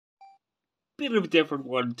bit of a different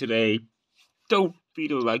one today. Don't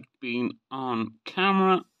feel like being on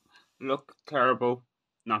camera. Look terrible.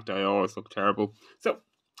 Not that I always look terrible. So,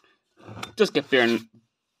 just get beer and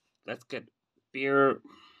let's get beer.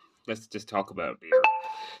 Let's just talk about beer.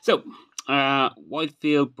 So,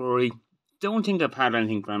 Whitefield Brewery. Don't think I've had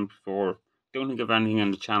anything from before. Don't think I've anything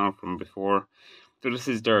on the channel from before. So this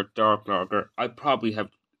is their dark lager. I probably have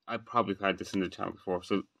had this in the channel before.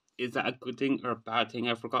 So is that a good thing or a bad thing?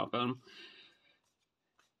 I forgot about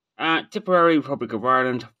them. Tipperary, Republic of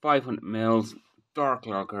Ireland, 500 ml, dark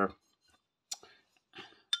lager.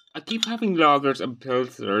 I keep having lagers and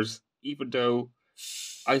pilsners, even though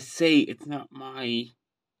I say it's not my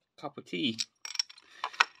cup of tea.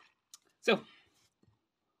 So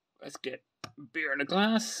let's get beer in a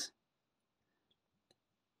glass.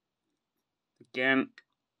 Again,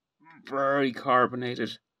 very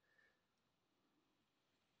carbonated.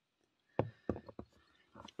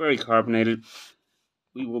 Very carbonated.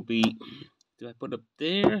 We will be... Do I put it up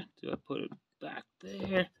there? Do I put it back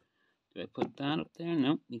there? Do I put that up there?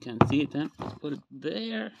 No, you can't see it then. Let's put it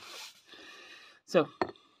there. So,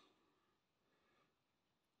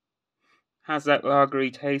 has that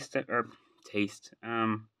lagery taste,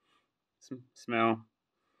 smell.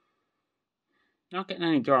 Not getting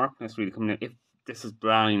any darkness really coming in. If this is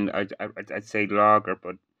blind, I'd say lager,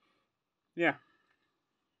 but yeah.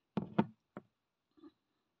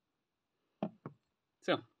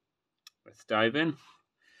 So, let's dive in.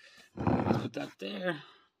 Let's put that there.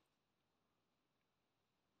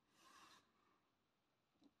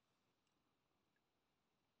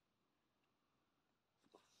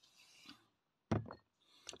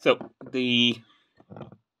 So,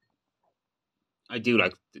 I do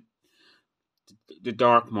like the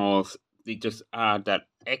dark malts. They just add that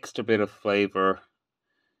extra bit of flavour,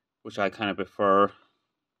 which I kind of prefer.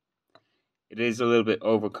 It is a little bit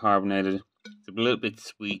overcarbonated. It's a little bit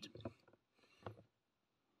sweet.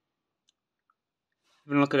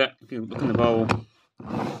 If you look at it, if you look in the bowl,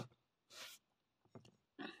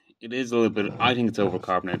 it is a little bit. I think it's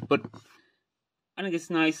overcarbonated, but I think it's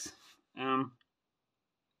nice.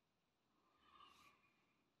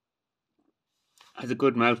 Has a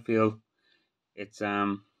good mouthfeel. It's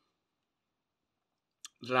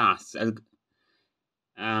lasts. I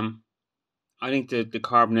think the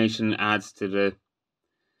carbonation adds to the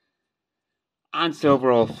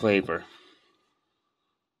overall flavour.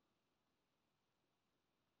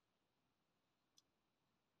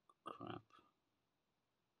 Crap.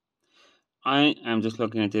 I am just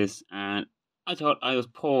looking at this and I thought I was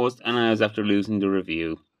paused and I was after losing the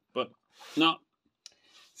review. But no.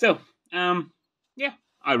 So, yeah,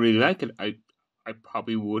 I really like it. I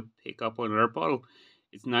probably would pick up another bottle.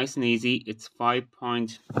 It's nice and easy. It's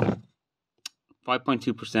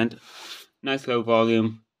 5.2%. Nice low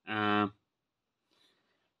volume.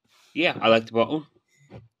 Yeah, I like the bottle.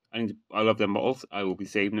 I love them bottles. I will be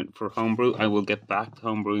saving it for homebrew. I will get back to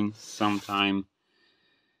homebrewing sometime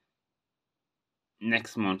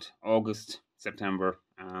next month, August, September.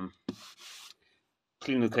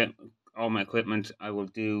 Clean all my equipment. I will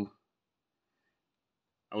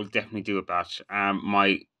definitely do a batch.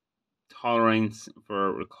 My tolerance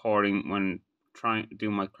for recording when trying to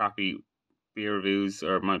do my crappy beer reviews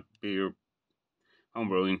or my beer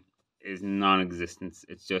homebrewing is non-existent.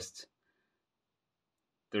 It's just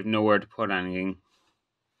there's nowhere to put anything.